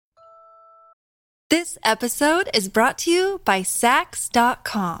This episode is brought to you by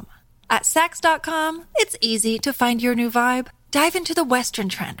Sax.com. At Sax.com, it's easy to find your new vibe. Dive into the Western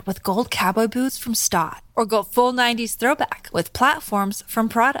trend with gold cowboy boots from Stott, or go full 90s throwback with platforms from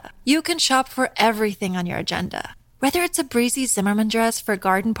Prada. You can shop for everything on your agenda, whether it's a breezy Zimmermann dress for a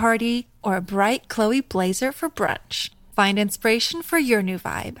garden party or a bright Chloe blazer for brunch. Find inspiration for your new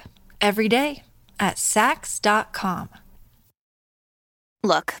vibe every day at Sax.com.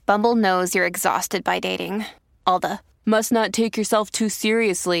 Look, Bumble knows you're exhausted by dating. All the must not take yourself too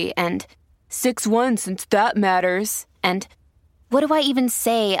seriously and 6'1" since that matters. And what do I even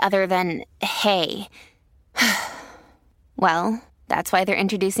say other than, hey? Well, that's why they're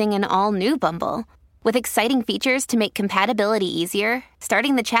introducing an all-new Bumble with exciting features to make compatibility easier,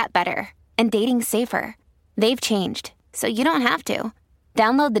 starting the chat better, and dating safer. They've changed, so you don't have to.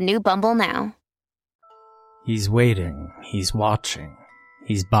 Download the new Bumble now. He's waiting, he's watching,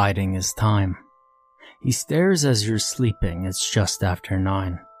 he's biding his time. He stares as you're sleeping, it's just after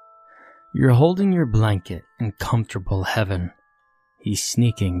 9. You're holding your blanket in comfortable heaven. He's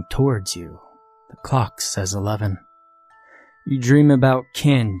sneaking towards you. The clock says 11. You dream about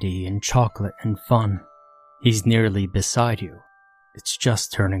candy and chocolate and fun. He's nearly beside you. It's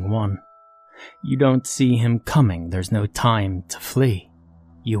just turning 1. You don't see him coming, there's no time to flee.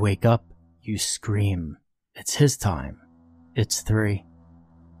 You wake up, you scream. It's his time. It's 3.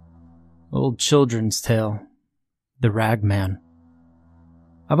 Old children's tale. The Ragman.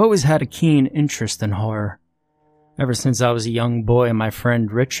 I've always had a keen interest in horror. Ever since I was a young boy, my friend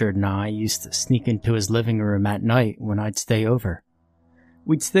Richard and I used to sneak into his living room at night when I'd stay over.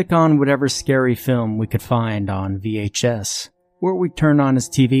 We'd stick on whatever scary film we could find on VHS, or we'd turn on his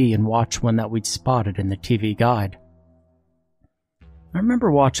TV and watch one that we'd spotted in the TV guide. I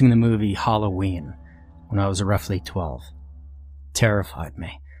remember watching the movie Halloween when I was roughly 12. It terrified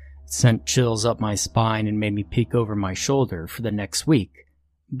me. It sent chills up my spine and made me peek over my shoulder for the next week.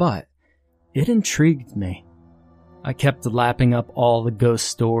 But it intrigued me. I kept lapping up all the ghost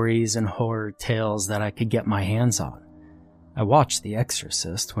stories and horror tales that I could get my hands on. I watched The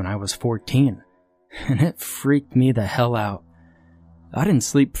Exorcist when I was 14, and it freaked me the hell out. I didn't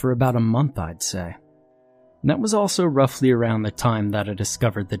sleep for about a month, I'd say. And that was also roughly around the time that I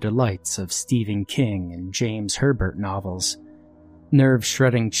discovered the delights of Stephen King and James Herbert novels.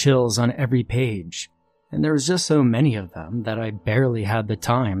 Nerve-shredding chills on every page, and there was just so many of them that I barely had the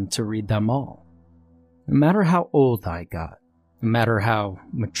time to read them all. No matter how old I got, no matter how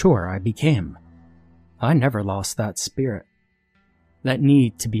mature I became, I never lost that spirit. That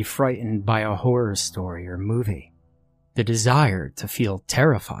need to be frightened by a horror story or movie. The desire to feel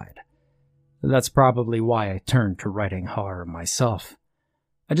terrified. That's probably why I turned to writing horror myself.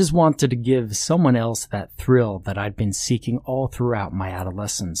 I just wanted to give someone else that thrill that I'd been seeking all throughout my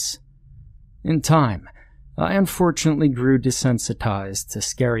adolescence. In time, I unfortunately grew desensitized to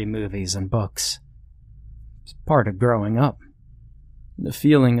scary movies and books. It's part of growing up. The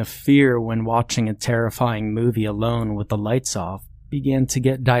feeling of fear when watching a terrifying movie alone with the lights off began to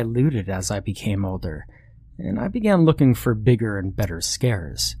get diluted as I became older, and I began looking for bigger and better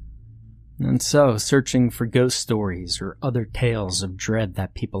scares. And so, searching for ghost stories or other tales of dread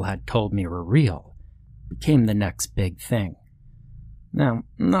that people had told me were real became the next big thing. Now,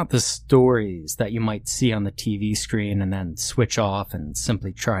 not the stories that you might see on the TV screen and then switch off and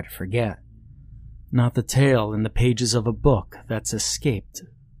simply try to forget. Not the tale in the pages of a book that's escaped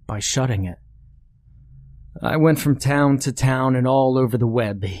by shutting it. I went from town to town and all over the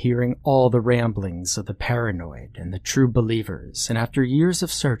web, hearing all the ramblings of the paranoid and the true believers, and after years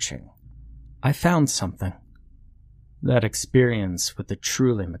of searching, I found something. That experience with the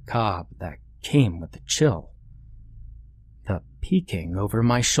truly macabre that came with the chill. The peeking over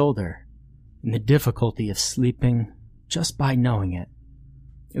my shoulder, and the difficulty of sleeping just by knowing it.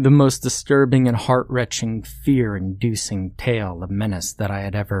 The most disturbing and heart-wrenching, fear-inducing tale of menace that I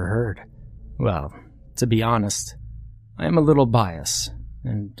had ever heard. Well, to be honest, I am a little biased,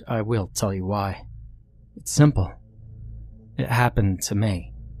 and I will tell you why. It's simple. It happened to me.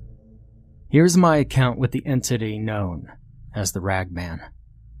 Here's my account with the entity known as the Ragman.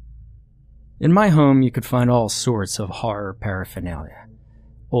 In my home, you could find all sorts of horror paraphernalia.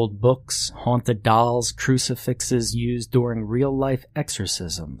 Old books, haunted dolls, crucifixes used during real-life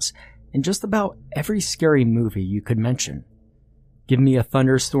exorcisms, and just about every scary movie you could mention. Give me a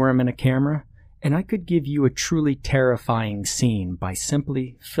thunderstorm and a camera, and I could give you a truly terrifying scene by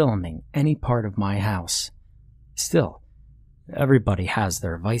simply filming any part of my house. Still, everybody has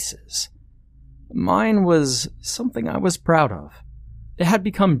their vices. Mine was something I was proud of. It had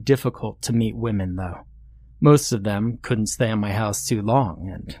become difficult to meet women, though. Most of them couldn't stay in my house too long,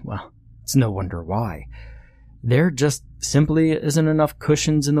 and, well, It's no wonder why. There just simply isn't enough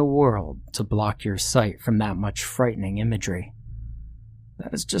cushions in the world to block your sight from that much frightening imagery.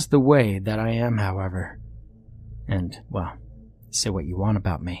 That is just the way that I am, however. And, well, say what you want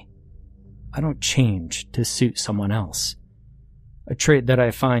about me. I don't change to suit someone else. A trait that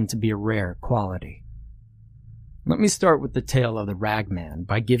I find to be a rare quality. Let me start with the tale of the Ragman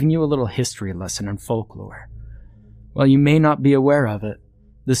by giving you a little history lesson in folklore. While you may not be aware of it,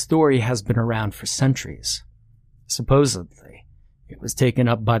 the story has been around for centuries. Supposedly, it was taken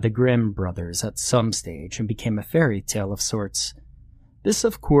up by the Grimm brothers at some stage and became a fairy tale of sorts. This,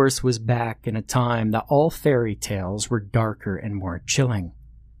 of course, was back in a time that all fairy tales were darker and more chilling.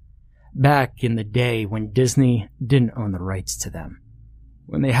 Back in the day when Disney didn't own the rights to them,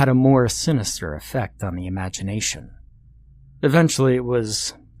 when they had a more sinister effect on the imagination. Eventually it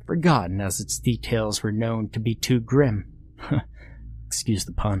was forgotten as its details were known to be too grim, excuse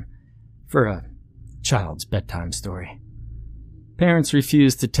the pun, for a child's bedtime story. Parents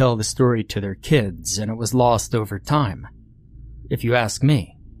refused to tell the story to their kids, and it was lost over time. If you ask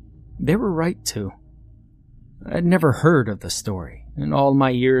me, they were right to. I'd never heard of the story in all my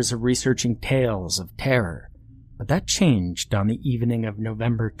years of researching tales of terror, but that changed on the evening of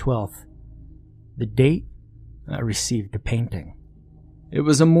November 12th. The date, I received a painting. It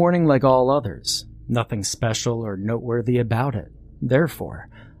was a morning like all others, nothing special or noteworthy about it. Therefore,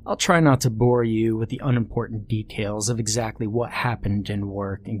 I'll try not to bore you with the unimportant details of exactly what happened in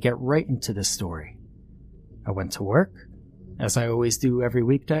work and get right into the story. I went to work, as I always do every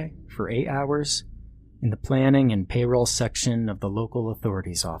weekday, for 8 hours, in the planning and payroll section of the local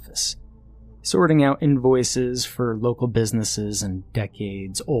authorities office, sorting out invoices for local businesses and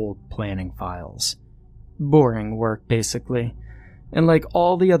decades-old planning files. Boring work, basically, and like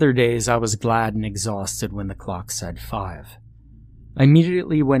all the other days, I was glad and exhausted when the clock said 5. I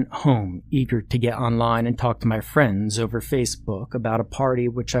immediately went home, eager to get online and talk to my friends over Facebook about a party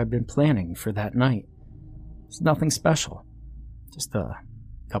which I'd been planning for that night. It's nothing special. Just a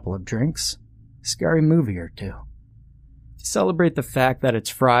couple of drinks, a scary movie or two. To celebrate the fact that it's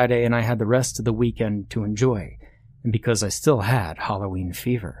Friday and I had the rest of the weekend to enjoy, and because I still had Halloween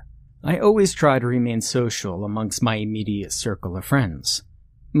fever. I always try to remain social amongst my immediate circle of friends.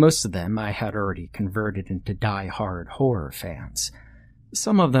 Most of them I had already converted into die-hard horror fans.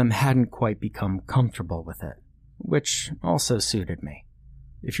 Some of them hadn't quite become comfortable with it, which also suited me.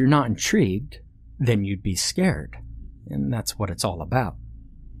 If you're not intrigued, then you'd be scared, and that's what it's all about.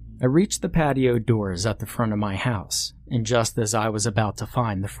 I reached the patio doors at the front of my house, and just as I was about to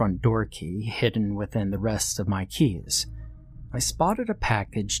find the front door key hidden within the rest of my keys, I spotted a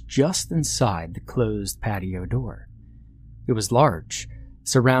package just inside the closed patio door. It was large,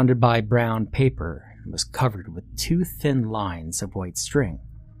 surrounded by brown paper, and was covered with 2 thin lines of white string,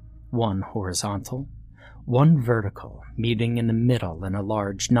 one horizontal, one vertical, meeting in the middle in a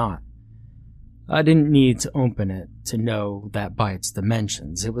large knot. I didn't need to open it to know that by its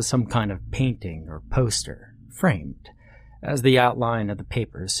dimensions it was some kind of painting or poster, framed, as the outline of the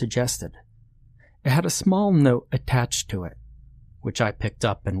paper suggested. It had a small note attached to it, which I picked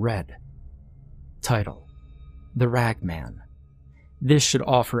up and read. Title: The Ragman. This should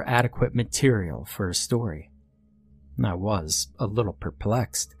offer adequate material for a story. I was a little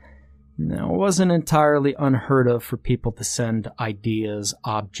perplexed. Now, it wasn't entirely unheard of for people to send ideas,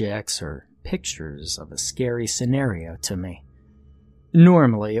 objects, or pictures of a scary scenario to me.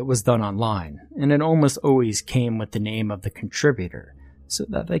 Normally, it was done online, and it almost always came with the name of the contributor, so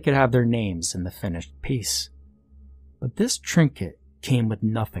that they could have their names in the finished piece. But this trinket came with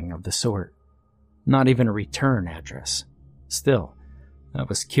nothing of the sort, not even a return address. Still, I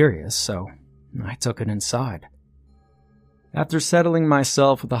was curious, so I took it inside. After settling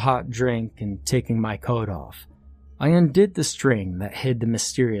myself with a hot drink and taking my coat off, I undid the string that hid the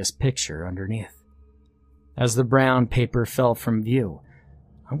mysterious picture underneath. As the brown paper fell from view,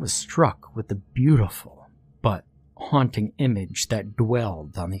 I was struck with the beautiful but haunting image that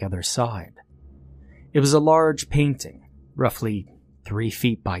dwelled on the other side. It was a large painting, roughly 3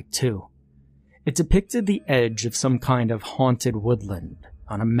 feet by 2. It depicted the edge of some kind of haunted woodland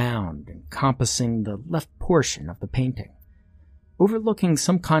on a mound encompassing the left portion of the painting, overlooking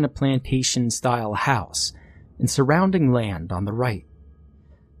some kind of plantation-style house and surrounding land on the right.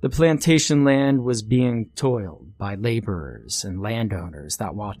 The plantation land was being toiled by laborers and landowners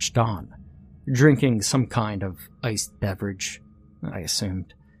that watched on, drinking some kind of iced beverage, I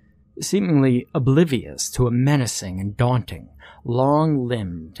assumed, seemingly oblivious to a menacing and daunting,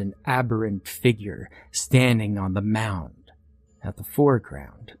 long-limbed and aberrant figure standing on the mound at the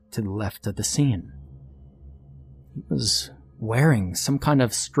foreground to the left of the scene. He was wearing some kind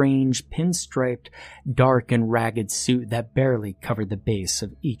of strange pinstriped, dark and ragged suit that barely covered the base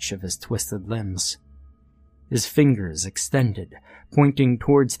of each of his twisted limbs. His fingers extended, pointing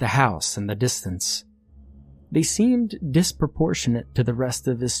towards the house in the distance. They seemed disproportionate to the rest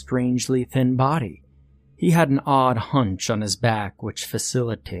of his strangely thin body. He had an odd hunch on his back which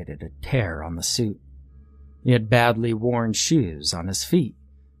facilitated a tear on the suit. He had badly worn shoes on his feet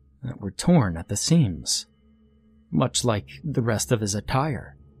that were torn at the seams, much like the rest of his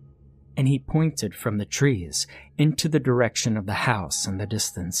attire, and he pointed from the trees into the direction of the house in the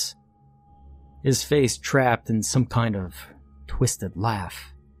distance, his face trapped in some kind of twisted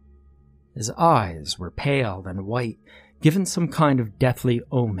laugh. His eyes were pale and white, given some kind of deathly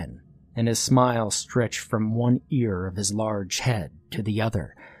omen, and his smile stretched from one ear of his large head to the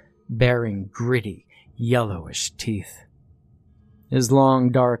other, bearing gritty, yellowish teeth. His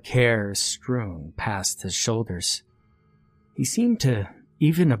long dark hair strewn past his shoulders. He seemed to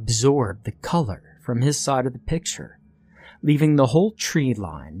even absorb the color from his side of the picture, leaving the whole tree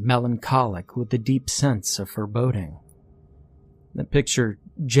line melancholic with a deep sense of foreboding. The picture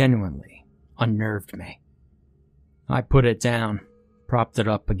genuinely unnerved me. I put it down, propped it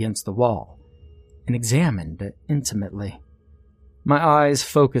up against the wall, and examined it intimately, my eyes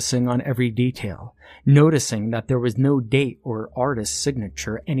focusing on every detail, noticing that there was no date or artist's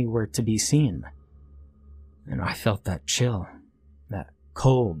signature anywhere to be seen. And I felt that chill, that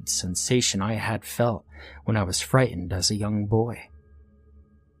cold sensation I had felt when I was frightened as a young boy.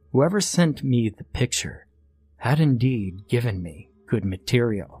 Whoever sent me the picture had indeed given me good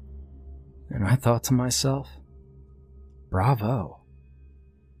material, and I thought to myself, bravo.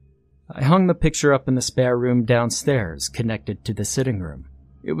 I hung the picture up in the spare room downstairs, connected to the sitting room.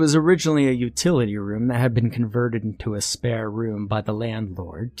 It was originally a utility room that had been converted into a spare room by the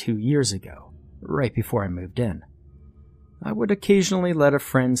landlord 2 years ago, right before I moved in. I would occasionally let a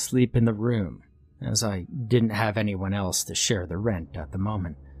friend sleep in the room, as I didn't have anyone else to share the rent at the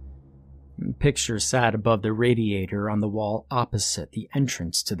moment. The picture sat above the radiator on the wall opposite the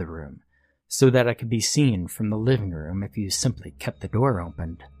entrance to the room, so that it could be seen from the living room if you simply kept the door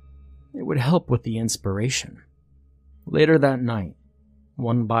opened. It would help with the inspiration. Later that night,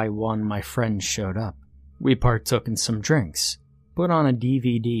 one by one my friends showed up. We partook in some drinks, put on a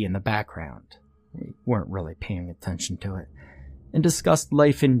DVD in the background. We weren't really paying attention to it, and discussed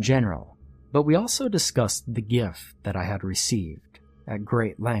life in general, but we also discussed the gift that I had received at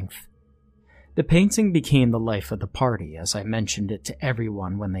great length. The painting became the life of the party as I mentioned it to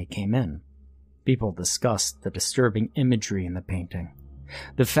everyone when they came in. People discussed the disturbing imagery in the painting,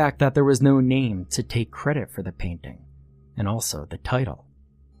 the fact that there was no name to take credit for the painting, and also the title.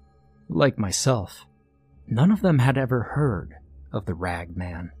 Like myself, none of them had ever heard of the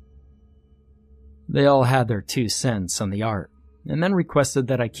Ragman. They all had their 2 cents on the art, and then requested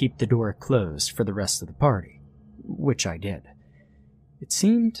that I keep the door closed for the rest of the party, which I did. It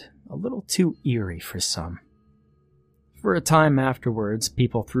seemed a little too eerie for some. For a time afterwards,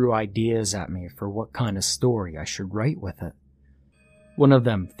 people threw ideas at me for what kind of story I should write with it. One of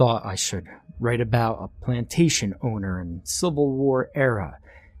them thought I should write about a plantation owner in Civil War era,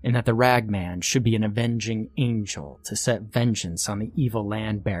 and that the Ragman should be an avenging angel to set vengeance on the evil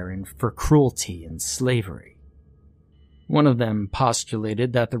land baron for cruelty and slavery. One of them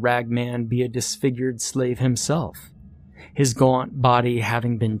postulated that the Ragman be a disfigured slave himself, his gaunt body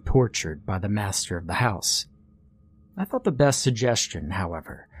having been tortured by the master of the house. I thought the best suggestion,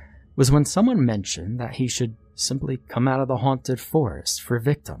 however, was when someone mentioned that he should simply come out of the haunted forest for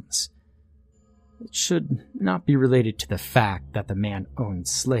victims. It should not be related to the fact that the man owned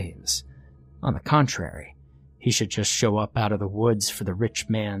slaves. On the contrary, he should just show up out of the woods for the rich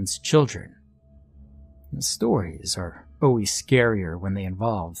man's children. The stories are always scarier when they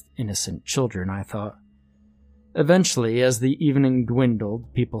involve innocent children, I thought. Eventually, as the evening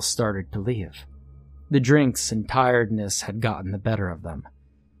dwindled, people started to leave. The drinks and tiredness had gotten the better of them.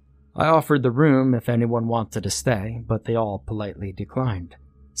 I offered the room if anyone wanted to stay, but they all politely declined.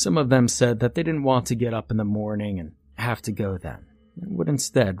 Some of them said that they didn't want to get up in the morning and have to go then, and would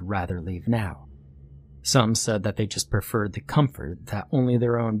instead rather leave now. Some said that they just preferred the comfort that only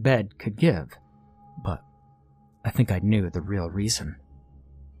their own bed could give, but I think I knew the real reason.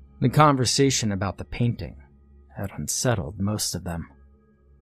 The conversation about the painting had unsettled most of them.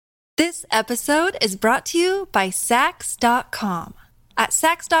 This episode is brought to you by Sax.com. At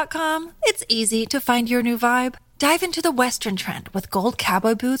Sax.com, it's easy to find your new vibe. Dive into the Western trend with gold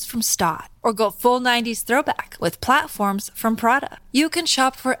cowboy boots from Stott, or go full 90s throwback with platforms from Prada. You can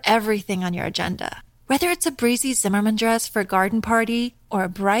shop for everything on your agenda, whether it's a breezy Zimmermann dress for a garden party or a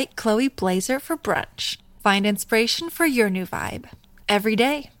bright Chloe blazer for brunch. Find inspiration for your new vibe every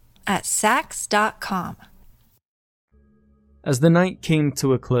day at Sax.com. As the night came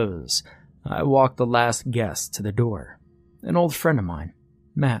to a close, I walked the last guest to the door, an old friend of mine,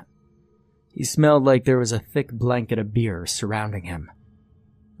 Matt. He smelled like there was a thick blanket of beer surrounding him.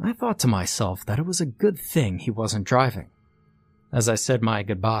 I thought to myself that it was a good thing he wasn't driving. As I said my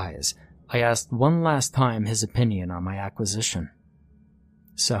goodbyes, I asked one last time his opinion on my acquisition.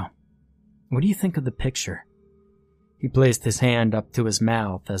 "So, what do you think of the picture?" He placed his hand up to his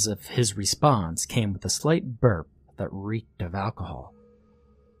mouth as if his response came with a slight burp that reeked of alcohol.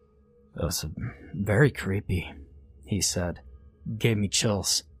 "It was very creepy," he said. "Gave me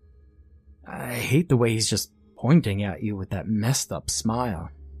chills. I hate the way he's just pointing at you with that messed up smile.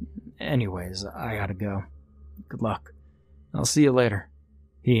 Anyways, I gotta go. Good luck. I'll see you later,"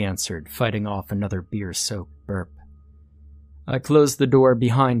 he answered, fighting off another beer-soaked burp. I closed the door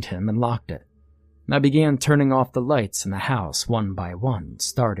behind him and locked it. I began turning off the lights in the house one by one,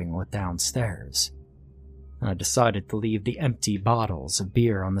 starting with downstairs. I decided to leave the empty bottles of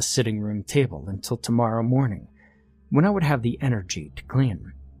beer on the sitting room table until tomorrow morning, when I would have the energy to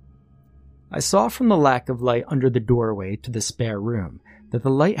clean. I saw from the lack of light under the doorway to the spare room that the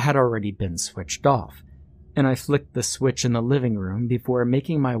light had already been switched off, and I flicked the switch in the living room before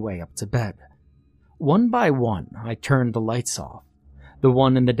making my way up to bed. One by one, I turned the lights off, the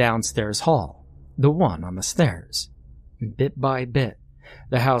one in the downstairs hall, the one on the stairs. Bit by bit,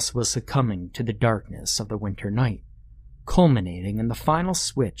 the house was succumbing to the darkness of the winter night, culminating in the final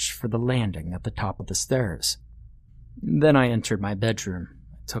switch for the landing at the top of the stairs. Then I entered my bedroom,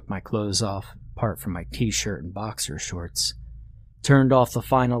 took my clothes off, apart from my t-shirt and boxer shorts, turned off the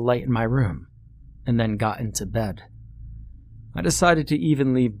final light in my room, and then got into bed. I decided to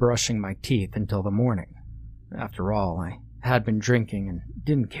even leave brushing my teeth until the morning. After all, I had been drinking and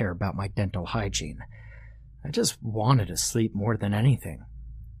didn't care about my dental hygiene. I just wanted to sleep more than anything.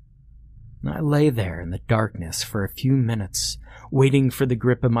 I lay there in the darkness for a few minutes, waiting for the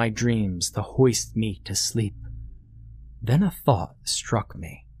grip of my dreams to hoist me to sleep. Then a thought struck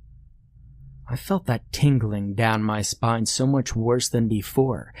me. I felt that tingling down my spine so much worse than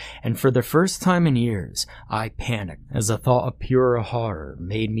before, and for the first time in years, I panicked as a thought of pure horror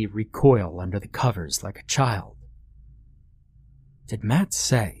made me recoil under the covers like a child. Did Matt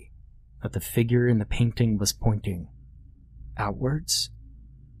say that the figure in the painting was pointing outwards?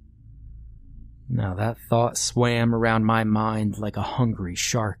 Now that thought swam around my mind like a hungry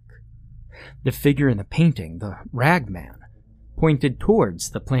shark. The figure in the painting, the Ragman, pointed towards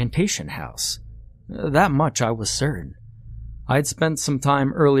the plantation house. That much I was certain. I'd spent some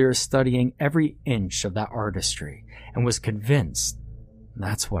time earlier studying every inch of that artistry and was convinced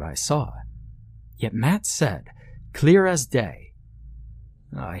that's what I saw. Yet Matt said, clear as day,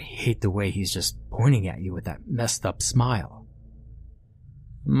 "I hate the way he's just pointing at you with that messed up smile."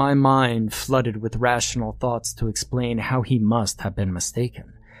 My mind flooded with rational thoughts to explain how he must have been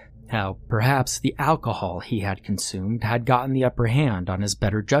mistaken. How perhaps the alcohol he had consumed had gotten the upper hand on his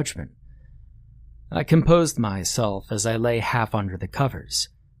better judgment. I composed myself as I lay half under the covers.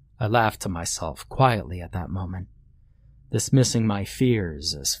 I laughed to myself quietly at that moment, dismissing my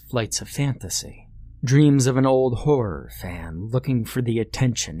fears as flights of fantasy, dreams of an old horror fan looking for the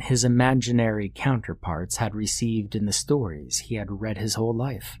attention his imaginary counterparts had received in the stories he had read his whole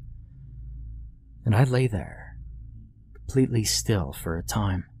life. And I lay there, completely still for a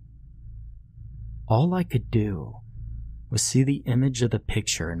time. All I could do was see the image of the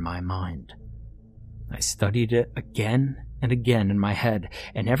picture in my mind. I studied it again and again in my head,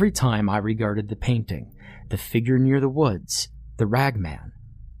 and every time I regarded the painting, the figure near the woods, the Ragman,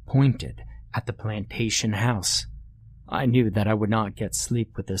 pointed at the plantation house. I knew that I would not get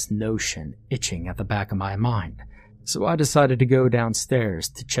sleep with this notion itching at the back of my mind, so I decided to go downstairs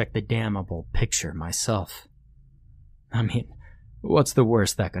to check the damnable picture myself. I mean, what's the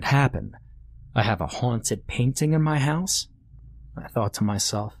worst that could happen? I have a haunted painting in my house? I thought to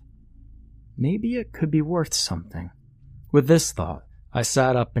myself. Maybe it could be worth something. With this thought, I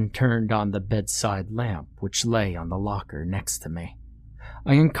sat up and turned on the bedside lamp which lay on the locker next to me.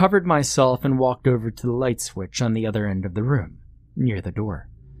 I uncovered myself and walked over to the light switch on the other end of the room, near the door.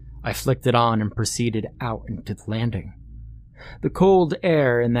 I flicked it on and proceeded out into the landing. The cold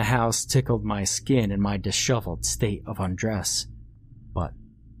air in the house tickled my skin in my disheveled state of undress, but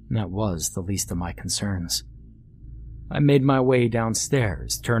that was the least of my concerns. I made my way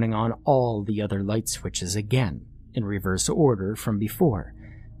downstairs, turning on all the other light switches again, in reverse order from before,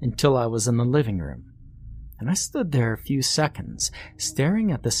 until I was in the living room, and I stood there a few seconds,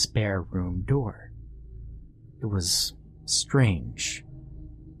 staring at the spare room door. It was strange.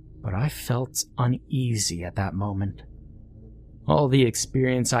 but I felt uneasy at that moment. All the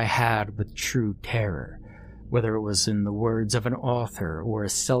experience I had with true terror, whether it was in the words of an author or a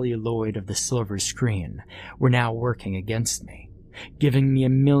celluloid of the silver screen, were now working against me, giving me a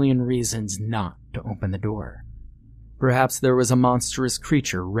million reasons not to open the door. Perhaps there was a monstrous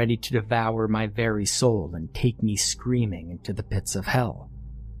creature ready to devour my very soul and take me screaming into the pits of hell.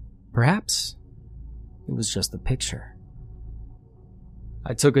 Perhaps it was just a picture.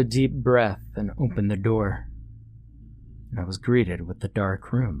 I took a deep breath and opened the door. And I was greeted with the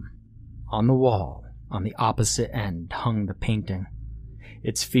dark room. On the wall, on the opposite end, hung the painting,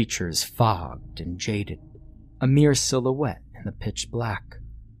 its features fogged and jaded, a mere silhouette in the pitch black.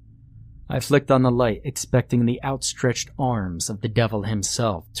 I flicked on the light, expecting the outstretched arms of the devil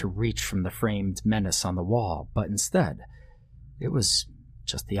himself to reach from the framed menace on the wall, but instead, it was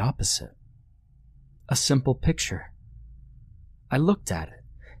just the opposite. A simple picture. I looked at it,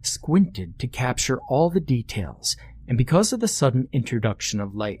 squinted to capture all the details, and because of the sudden introduction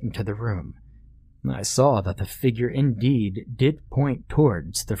of light into the room, I saw that the figure indeed did point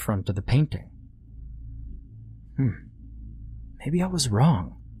towards the front of the painting. Maybe I was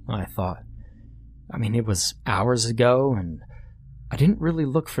wrong, I thought. I mean, it was hours ago, and I didn't really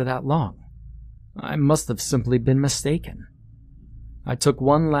look for that long. I must have simply been mistaken. I took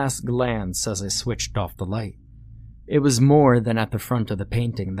one last glance as I switched off the light. It was more than at the front of the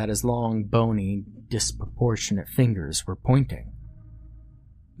painting that his long, bony, disproportionate fingers were pointing.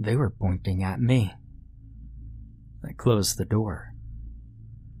 They were pointing at me. I closed the door.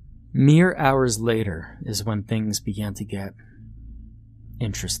 Mere hours later is when things began to get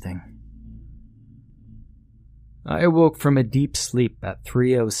interesting. I awoke from a deep sleep at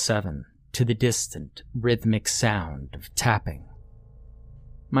 3:07 to the distant, rhythmic sound of tapping.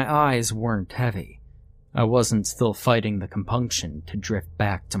 My eyes weren't heavy. I wasn't still fighting the compunction to drift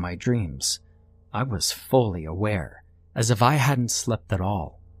back to my dreams. I was fully aware, as if I hadn't slept at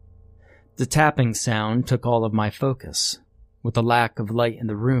all. The tapping sound took all of my focus. With the lack of light in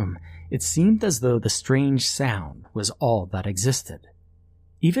the room, it seemed as though the strange sound was all that existed.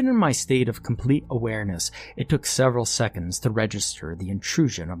 Even in my state of complete awareness, it took several seconds to register the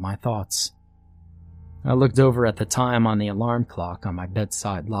intrusion of my thoughts. I looked over at the time on the alarm clock on my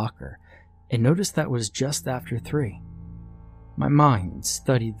bedside locker and noticed that it was just after 3. My mind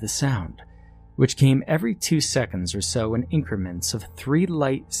studied the sound, which came every 2 seconds or so in increments of 3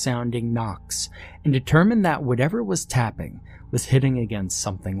 light-sounding knocks, and determined that whatever was tapping was hitting against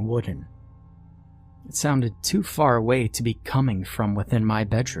something wooden. It sounded too far away to be coming from within my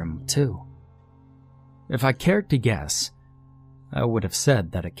bedroom, too. If I cared to guess, I would have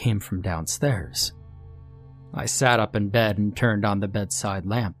said that it came from downstairs. I sat up in bed and turned on the bedside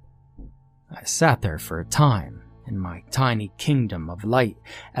lamp. I sat there for a time, in my tiny kingdom of light,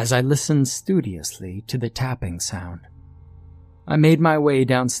 as I listened studiously to the tapping sound. I made my way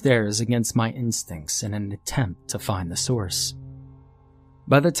downstairs against my instincts in an attempt to find the source.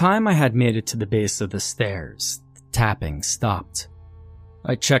 By the time I had made it to the base of the stairs, the tapping stopped.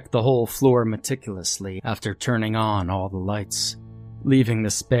 I checked the whole floor meticulously after turning on all the lights, leaving the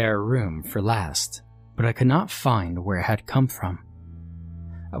spare room for last, but I could not find where it had come from.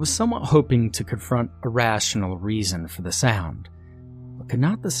 I was somewhat hoping to confront a rational reason for the sound, but could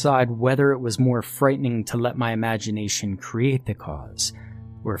not decide whether it was more frightening to let my imagination create the cause,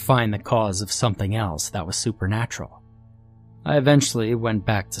 or find the cause of something else that was supernatural. I eventually went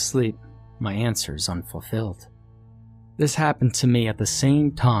back to sleep, my answers unfulfilled. This happened to me at the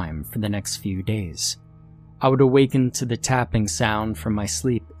same time for the next few days. I would awaken to the tapping sound from my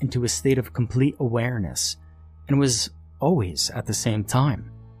sleep into a state of complete awareness, and it was always at the same time.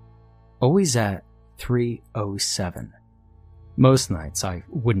 Always at 3:07. Most nights I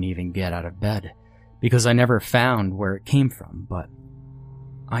wouldn't even get out of bed, because I never found where it came from, but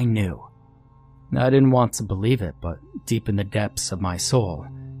I knew. I didn't want to believe it, but deep in the depths of my soul,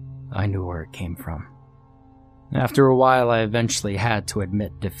 I knew where it came from. After a while, I eventually had to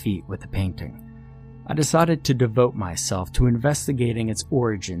admit defeat with the painting. I decided to devote myself to investigating its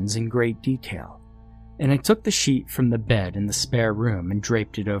origins in great detail, and I took the sheet from the bed in the spare room and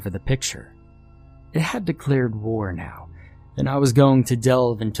draped it over the picture. It had declared war now, and I was going to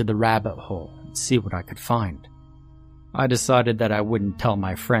delve into the rabbit hole and see what I could find. I decided that I wouldn't tell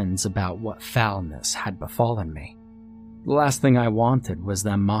my friends about what foulness had befallen me. The last thing I wanted was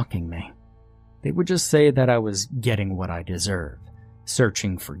them mocking me. They would just say that I was getting what I deserved,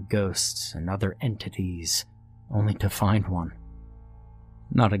 searching for ghosts and other entities, only to find one.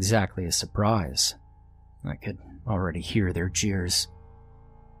 Not exactly a surprise. I could already hear their jeers.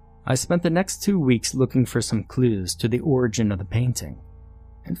 I spent the next 2 weeks looking for some clues to the origin of the painting.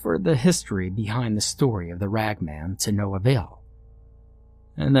 and for the history behind the story of the Ragman to no avail.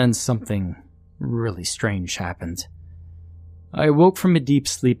 And then something really strange happened. I awoke from a deep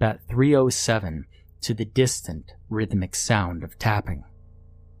sleep at 3:07 to the distant, rhythmic sound of tapping.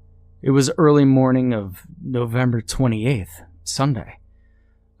 It was early morning of November 28th, Sunday.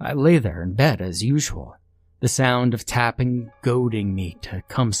 I lay there in bed as usual, the sound of tapping goading me to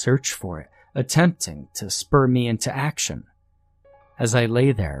come search for it, attempting to spur me into action. As I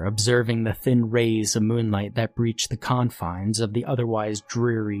lay there, observing the thin rays of moonlight that breached the confines of the otherwise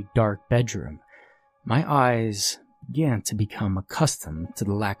dreary, dark bedroom, my eyes began to become accustomed to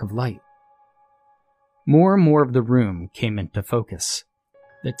the lack of light. More and more of the room came into focus,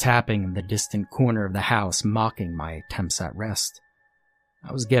 the tapping in the distant corner of the house mocking my attempts at rest.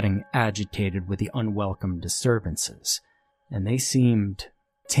 I was getting agitated with the unwelcome disturbances, and they seemed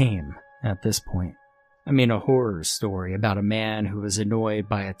tame at this point. I mean, a horror story about a man who was annoyed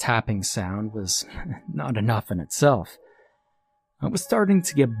by a tapping sound was not enough in itself. I was starting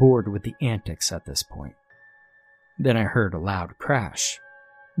to get bored with the antics at this point. Then I heard a loud crash,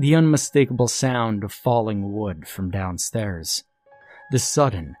 the unmistakable sound of falling wood from downstairs. The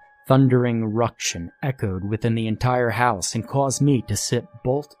sudden, thundering ruction echoed within the entire house and caused me to sit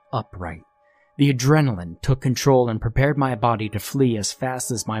bolt upright. The adrenaline took control and prepared my body to flee as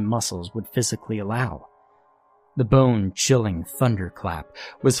fast as my muscles would physically allow. The bone-chilling thunderclap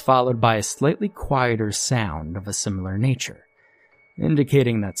was followed by a slightly quieter sound of a similar nature,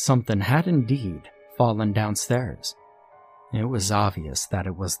 indicating that something had indeed fallen downstairs. It was obvious that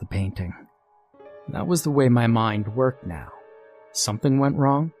it was the painting. That was the way my mind worked now. Something went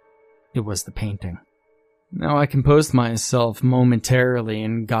wrong? It was the painting. Now I composed myself momentarily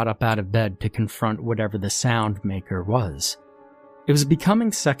and got up out of bed to confront whatever the sound maker was. It was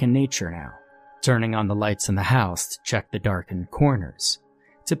becoming second nature now, turning on the lights in the house to check the darkened corners,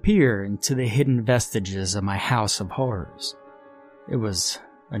 to peer into the hidden vestiges of my house of horrors. It was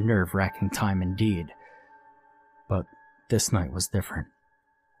a nerve-wracking time indeed, but this night was different.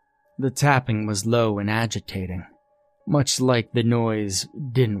 The tapping was low and agitating, much like the noise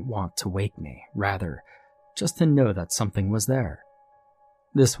didn't want to wake me, rather, just to know that something was there.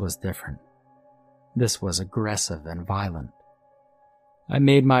 This was different. This was aggressive and violent. I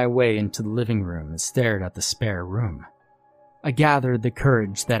made my way into the living room and stared at the spare room. I gathered the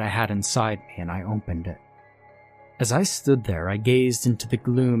courage that I had inside me and I opened it. As I stood there, I gazed into the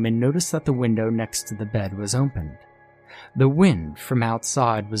gloom and noticed that the window next to the bed was opened. The wind from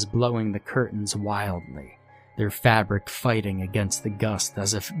outside was blowing the curtains wildly, their fabric fighting against the gust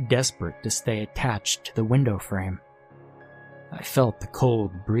as if desperate to stay attached to the window frame. I felt the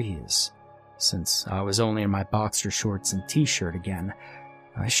cold breeze. Since I was only in my boxer shorts and t-shirt again,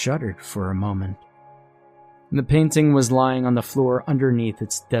 I shuddered for a moment. The painting was lying on the floor underneath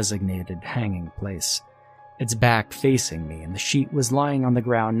its designated hanging place, its back facing me, and the sheet was lying on the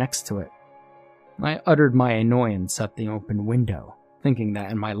ground next to it. I uttered my annoyance at the open window, thinking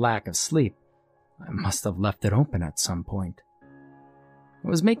that in my lack of sleep, I must have left it open at some point. I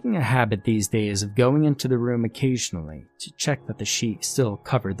was making a habit these days of going into the room occasionally to check that the sheet still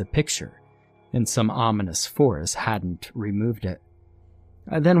covered the picture, and some ominous force hadn't removed it.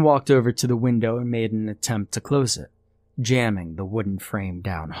 I then walked over to the window and made an attempt to close it, jamming the wooden frame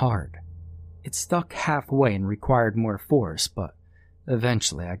down hard. It stuck halfway and required more force, but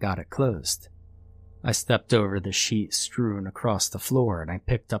eventually I got it closed. I stepped over the sheet strewn across the floor and I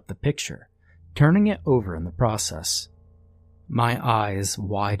picked up the picture, turning it over in the process. My eyes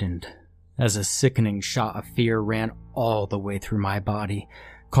widened as a sickening shot of fear ran all the way through my body,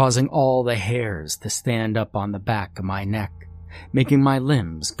 causing all the hairs to stand up on the back of my neck, making my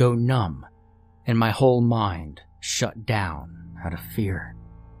limbs go numb and my whole mind shut down out of fear.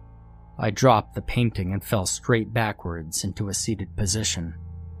 I dropped the painting and fell straight backwards into a seated position,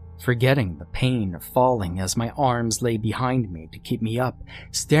 forgetting the pain of falling as my arms lay behind me to keep me up,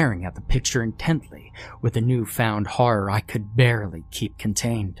 staring at the picture intently with a newfound horror I could barely keep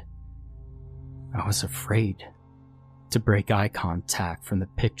contained. I was afraid to break eye contact from the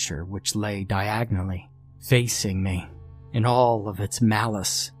picture which lay diagonally, facing me in all of its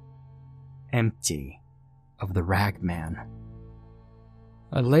malice, empty of the Ragman.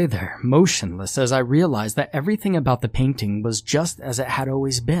 I lay there, motionless, as I realized that everything about the painting was just as it had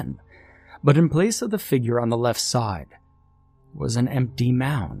always been, but in place of the figure on the left side was an empty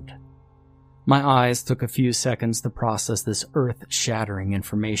mound. My eyes took a few seconds to process this earth-shattering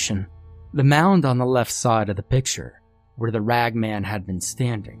information. The mound on the left side of the picture, where the Ragman had been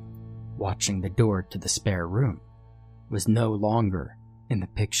standing, watching the door to the spare room, was no longer in the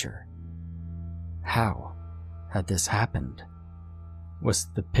picture. How had this happened? Was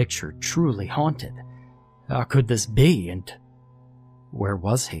the picture truly haunted? How could this be, and where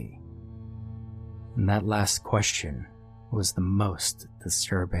was he? And that last question was the most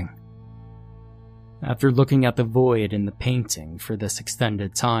disturbing. After looking at the void in the painting for this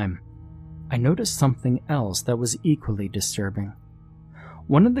extended time, I noticed something else that was equally disturbing.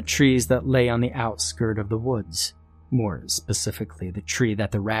 One of the trees that lay on the outskirt of the woods, more specifically the tree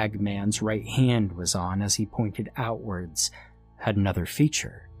that the Ragman's right hand was on as he pointed outwards, had another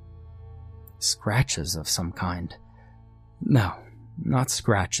feature. Scratches of some kind. No, not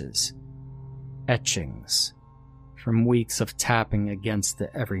scratches. Etchings. From weeks of tapping against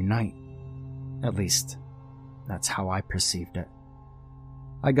it every night. At least, that's how I perceived it.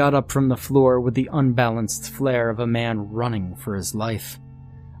 I got up from the floor with the unbalanced flare of a man running for his life.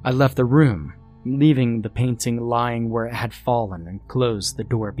 I left the room, leaving the painting lying where it had fallen, and closed the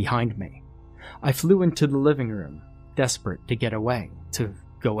door behind me. I flew into the living room, desperate to get away, to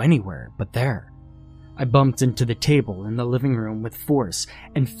go anywhere but there. I bumped into the table in the living room with force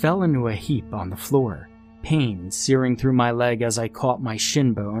and fell into a heap on the floor, pain searing through my leg as I caught my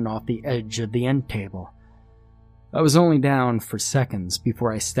shin bone off the edge of the end table. I was only down for seconds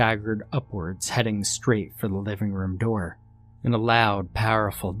before I staggered upwards, heading straight for the living room door, and a loud,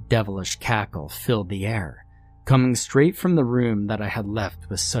 powerful, devilish cackle filled the air, coming straight from the room that I had left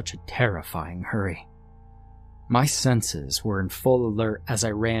with such a terrifying hurry. My senses were in full alert as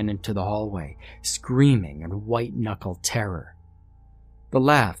I ran into the hallway, screaming in white-knuckled terror. The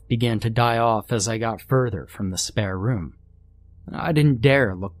laugh began to die off as I got further from the spare room. I didn't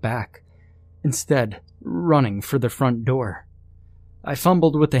dare look back, instead running for the front door. I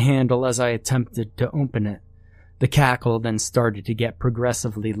fumbled with the handle as I attempted to open it. The cackle then started to get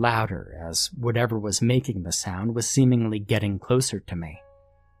progressively louder as whatever was making the sound was seemingly getting closer to me.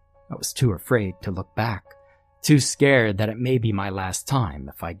 I was too afraid to look back, too scared that it may be my last time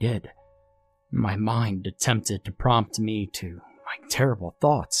if I did. My mind attempted to prompt me to my terrible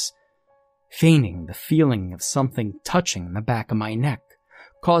thoughts, feigning the feeling of something touching the back of my neck,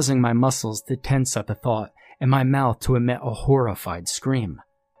 causing my muscles to tense at the thought and my mouth to emit a horrified scream.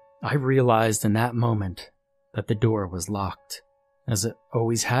 I realized in that moment that the door was locked, as it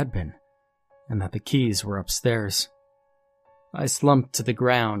always had been, and that the keys were upstairs. I slumped to the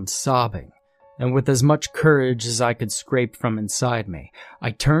ground, sobbing, and with as much courage as I could scrape from inside me,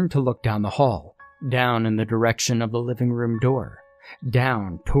 I turned to look down the hall, down in the direction of the living room door,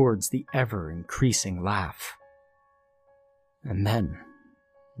 down towards the ever-increasing laugh. And then,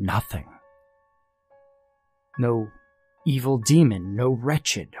 nothing. No evil demon, no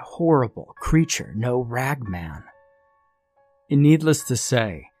wretched, horrible creature, no Ragman. And needless to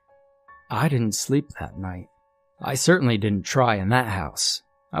say, I didn't sleep that night. I certainly didn't try in that house.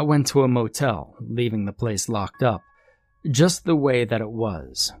 I went to a motel, leaving the place locked up, just the way that it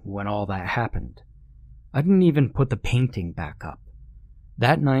was when all that happened. I didn't even put the painting back up.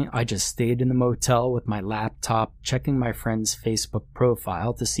 That night, I just stayed in the motel with my laptop, checking my friend's Facebook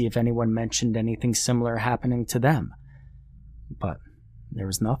profile to see if anyone mentioned anything similar happening to them. But there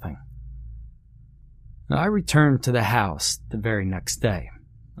was nothing. I returned to the house the very next day,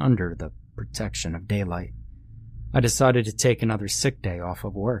 under the protection of daylight. I decided to take another sick day off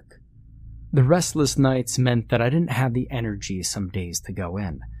of work. The restless nights meant that I didn't have the energy some days to go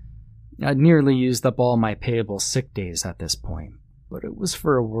in. I'd nearly used up all my payable sick days at this point, but it was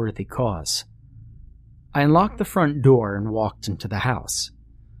for a worthy cause. I unlocked the front door and walked into the house.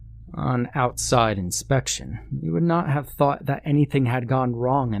 On outside inspection, you would not have thought that anything had gone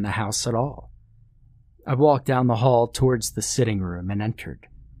wrong in the house at all. I walked down the hall towards the sitting room and entered,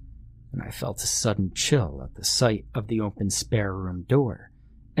 and I felt a sudden chill at the sight of the open spare room door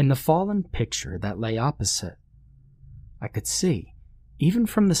and the fallen picture that lay opposite. I could see, even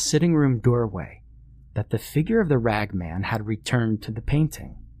from the sitting room doorway, that the figure of the Ragman had returned to the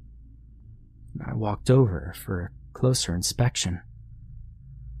painting. I walked over for a closer inspection.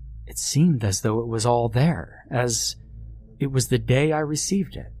 It seemed as though it was all there, as it was the day I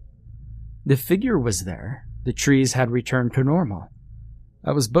received it. The figure was there, the trees had returned to normal.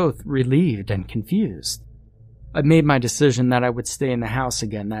 I was both relieved and confused. I'd made my decision that I would stay in the house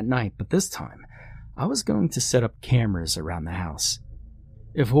again that night, but this time, I was going to set up cameras around the house.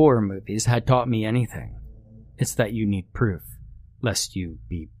 If horror movies had taught me anything, it's that you need proof, lest you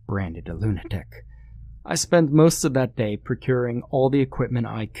be branded a lunatic. I spent most of that day procuring all the equipment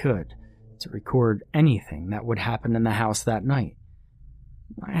I could to record anything that would happen in the house that night.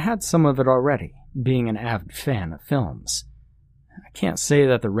 I had some of it already, being an avid fan of films. I can't say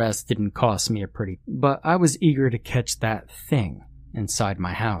that the rest didn't cost me a pretty, but I was eager to catch that thing inside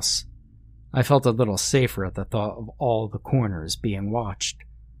my house. I felt a little safer at the thought of all the corners being watched.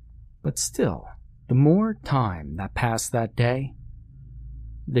 But still, the more time that passed that day,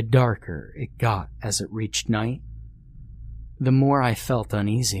 the darker it got as it reached night, the more I felt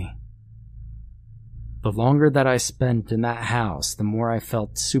uneasy. The longer that I spent in that house, the more I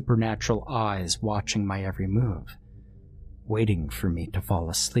felt supernatural eyes watching my every move, waiting for me to fall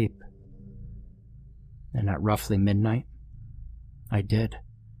asleep. And at roughly midnight, I did.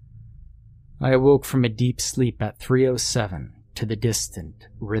 I awoke from a deep sleep at 3:07 to the distant,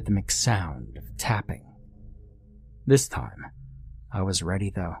 rhythmic sound of tapping. This time, I was ready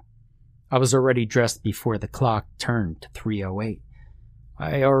though. I was already dressed before the clock turned to 3:08.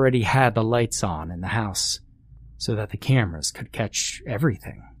 I already had the lights on in the house, so that the cameras could catch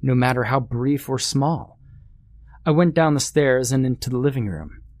everything, no matter how brief or small. I went down the stairs and into the living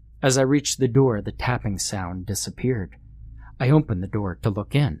room. As I reached the door, the tapping sound disappeared. I opened the door to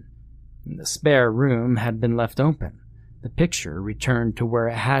look in. The spare room had been left open. The picture returned to where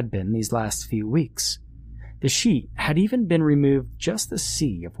it had been these last few weeks. The sheet had even been removed just to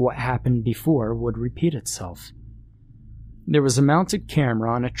see if what happened before would repeat itself. There was a mounted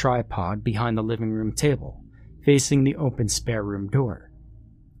camera on a tripod behind the living room table, facing the open spare room door.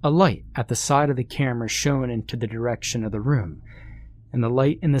 A light at the side of the camera shone into the direction of the room, and the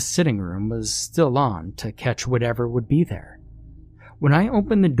light in the sitting room was still on to catch whatever would be there. When I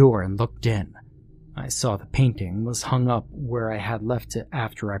opened the door and looked in, I saw the painting was hung up where I had left it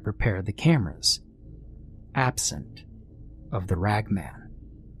after I prepared the cameras, absent of the Ragman.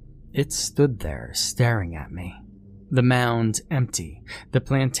 It stood there staring at me. The mound empty, the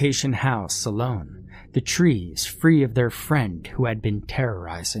plantation house alone, the trees free of their friend who had been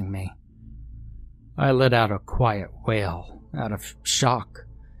terrorizing me. I let out a quiet wail out of shock,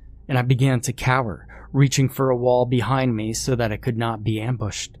 and I began to cower, reaching for a wall behind me so that I could not be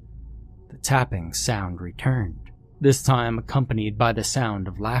ambushed. The tapping sound returned, this time accompanied by the sound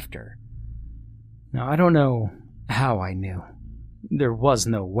of laughter. Now, I don't know how I knew. There was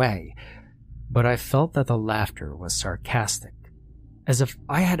no way, but I felt that the laughter was sarcastic, as if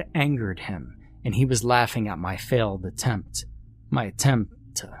I had angered him and he was laughing at my failed attempt, my attempt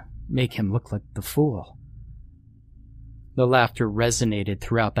to make him look like the fool. The laughter resonated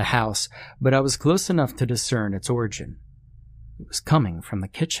throughout the house, but I was close enough to discern its origin. It was coming from the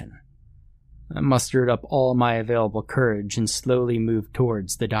kitchen. I mustered up all my available courage and slowly moved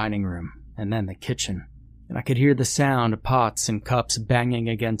towards the dining room, and then the kitchen, and I could hear the sound of pots and cups banging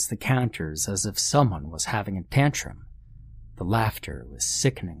against the counters as if someone was having a tantrum. The laughter was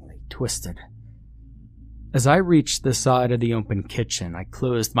sickeningly twisted. As I reached the side of the open kitchen, I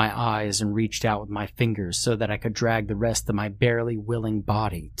closed my eyes and reached out with my fingers so that I could drag the rest of my barely willing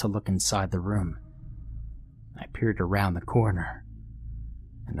body to look inside the room. I peered around the corner,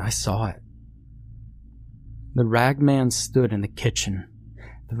 and I saw it. The Ragman stood in the kitchen,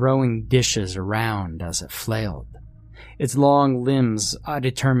 throwing dishes around as it flailed. Its long limbs I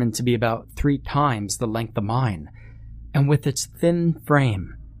determined to be about 3 times the length of mine, and with its thin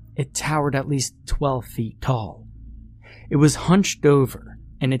frame, it towered at least 12 feet tall. It was hunched over,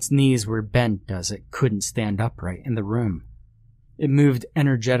 and its knees were bent as it couldn't stand upright in the room. It moved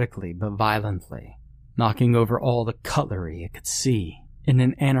energetically but violently, knocking over all the cutlery it could see in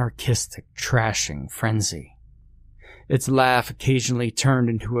an anarchistic trashing frenzy. Its laugh occasionally turned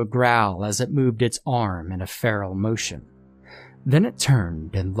into a growl as it moved its arm in a feral motion. Then it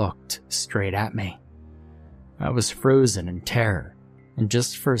turned and looked straight at me. I was frozen in terror, and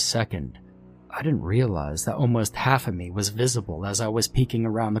just for a second, I didn't realize that almost half of me was visible as I was peeking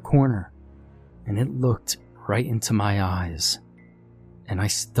around the corner, and it looked right into my eyes, and I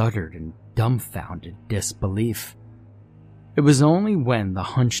stuttered in dumbfounded disbelief. It was only when the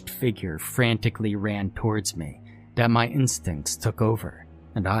hunched figure frantically ran towards me that my instincts took over,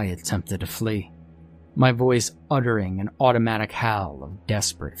 and I attempted to flee, my voice uttering an automatic howl of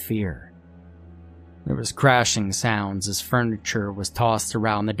desperate fear. There was crashing sounds as furniture was tossed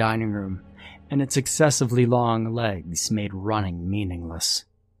around the dining room, and its excessively long legs made running meaningless.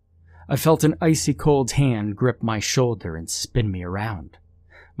 I felt an icy cold hand grip my shoulder and spin me around.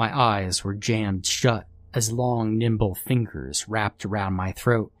 My eyes were jammed shut as long, nimble fingers wrapped around my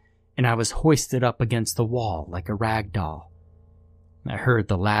throat, and I was hoisted up against the wall like a rag doll. I heard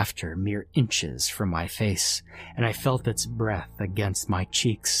the laughter mere inches from my face, and I felt its breath against my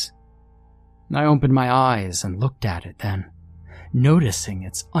cheeks. I opened my eyes and looked at it then, noticing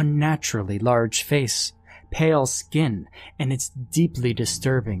its unnaturally large face, pale skin, and its deeply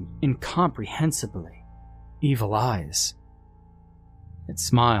disturbing, incomprehensibly evil eyes. Its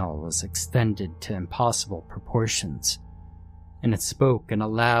smile was extended to impossible proportions, and it spoke in a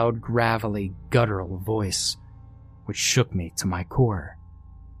loud, gravelly, guttural voice, which shook me to my core.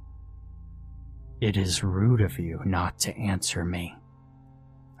 "It is rude of you not to answer me."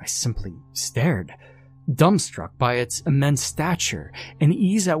 I simply stared, dumbstruck by its immense stature and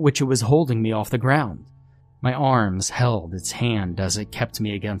ease at which it was holding me off the ground. My arms held its hand as it kept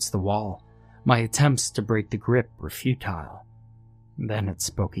me against the wall. My attempts to break the grip were futile. Then it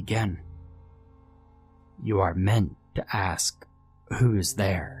spoke again. "You are meant to ask, who's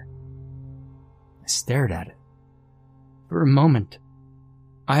there?" I stared at it. For a moment,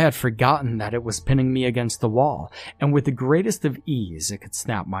 I had forgotten that it was pinning me against the wall, and with the greatest of ease it could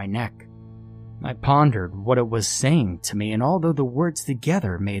snap my neck. I pondered what it was saying to me, and although the words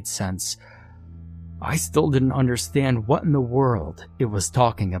together made sense, I still didn't understand what in the world it was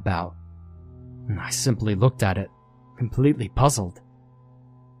talking about. I simply looked at it, completely puzzled.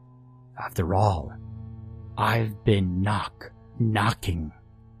 After all, I've been knocking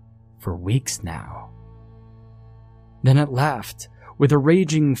for weeks now. Then it laughed, with a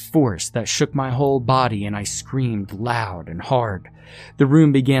raging force that shook my whole body, and I screamed loud and hard. The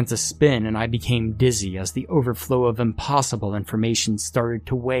room began to spin, and I became dizzy as the overflow of impossible information started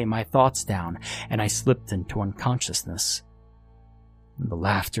to weigh my thoughts down, and I slipped into unconsciousness. The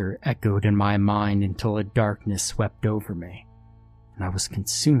laughter echoed in my mind until a darkness swept over me, and I was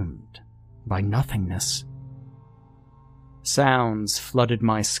consumed by nothingness. Sounds flooded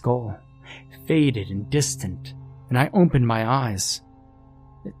my skull, faded and distant, and I opened my eyes.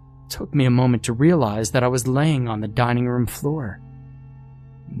 It took me a moment to realize that I was laying on the dining room floor.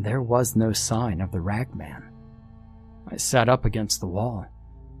 There was no sign of the Ragman. I sat up against the wall.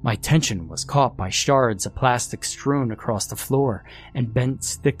 My attention was caught by shards of plastic strewn across the floor and bent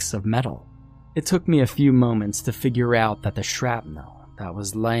sticks of metal. It took me a few moments to figure out that the shrapnel that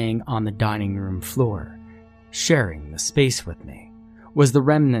was laying on the dining room floor, sharing the space with me, was the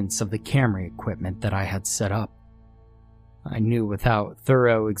remnants of the camera equipment that I had set up. I knew without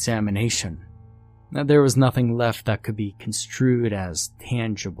thorough examination that there was nothing left that could be construed as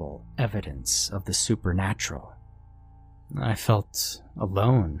tangible evidence of the supernatural. I felt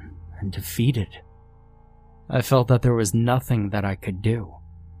alone and defeated. I felt that there was nothing that I could do.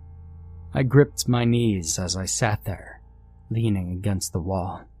 I gripped my knees as I sat there, leaning against the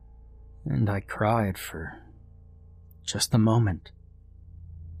wall, and I cried for just a moment.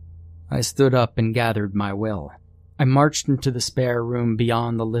 I stood up and gathered my will. I marched into the spare room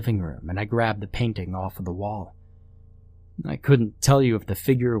beyond the living room, and I grabbed the painting off of the wall. I couldn't tell you if the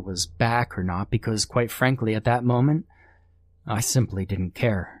figure was back or not because, quite frankly, at that moment, I simply didn't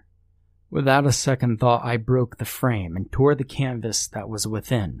care. Without a second thought, I broke the frame and tore the canvas that was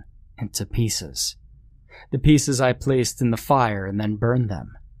within into pieces. The pieces I placed in the fire and then burned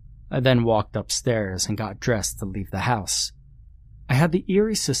them. I then walked upstairs and got dressed to leave the house. I had the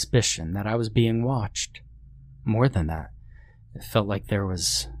eerie suspicion that I was being watched. More than that, it felt like there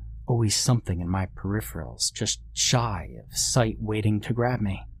was always something in my peripherals, just shy of sight, waiting to grab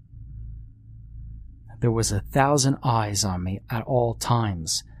me. There was 1,000 eyes on me at all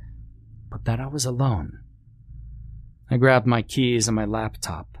times, but that I was alone. I grabbed my keys and my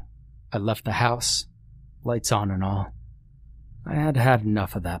laptop. I left the house, lights on and all. I had had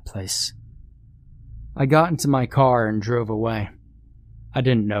enough of that place. I got into my car and drove away. I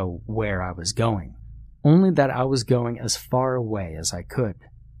didn't know where I was going, only that I was going as far away as I could.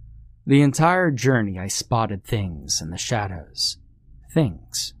 The entire journey I spotted things in the shadows,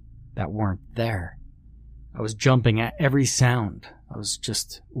 things that weren't there. I was jumping at every sound. I was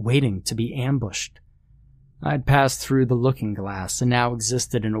just waiting to be ambushed. I had passed through the looking glass and now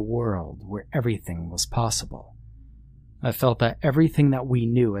existed in a world where everything was possible. I felt that everything that we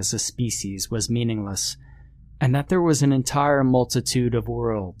knew as a species was meaningless, and that there was an entire multitude of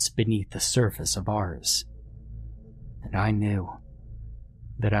worlds beneath the surface of ours. And I knew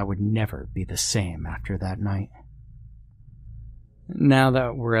that I would never be the same after that night. Now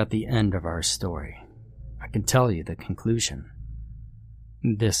that we're at the end of our story, I can tell you the conclusion.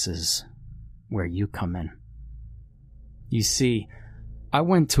 This is where you come in. You see, I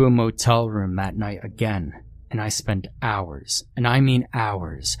went to a motel room that night again, and I spent hours, and I mean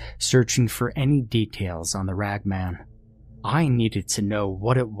hours, searching for any details on the Ragman. I needed to know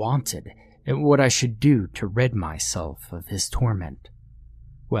what it wanted and what I should do to rid myself of his torment.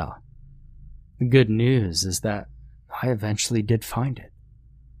 Well, the good news is that I eventually did find it.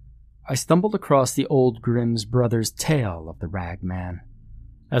 I stumbled across the old Grimm's Brothers' tale of the Ragman.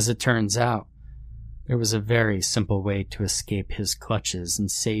 As it turns out, there was a very simple way to escape his clutches and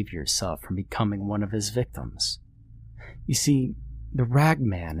save yourself from becoming one of his victims. You see, The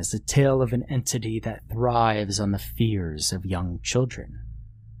Ragman is a tale of an entity that thrives on the fears of young children.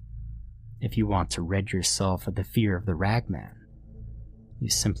 If you want to rid yourself of the fear of the Ragman, you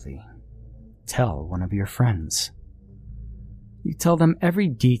simply tell one of your friends. You tell them every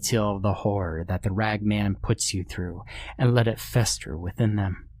detail of the horror that the Ragman puts you through and let it fester within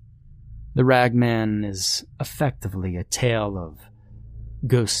them. The Ragman is effectively a tale of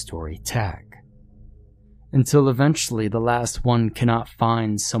ghost story tag, until eventually the last one cannot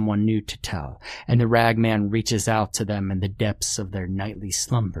find someone new to tell, and the Ragman reaches out to them in the depths of their nightly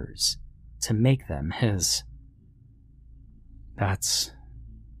slumbers to make them his. That's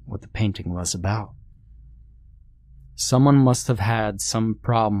what the painting was about. Someone must have had some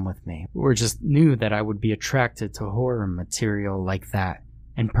problem with me, or just knew that I would be attracted to horror material like that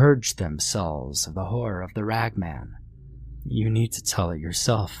and purge themselves of the horror of the Ragman. You need to tell it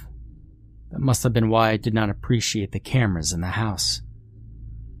yourself. That must have been why I did not appreciate the cameras in the house.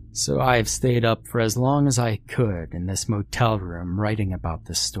 So I have stayed up for as long as I could in this motel room writing about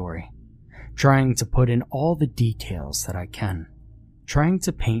this story, trying to put in all the details that I can, trying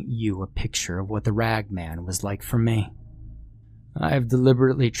to paint you a picture of what the Ragman was like for me. I have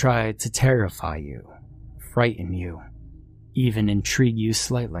deliberately tried to terrify you, frighten you, even intrigue you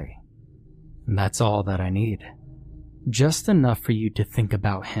slightly. And that's all that I need. Just enough for you to think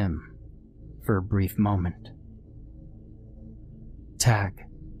about him for a brief moment. Tag,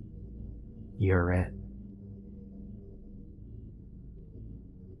 you're it.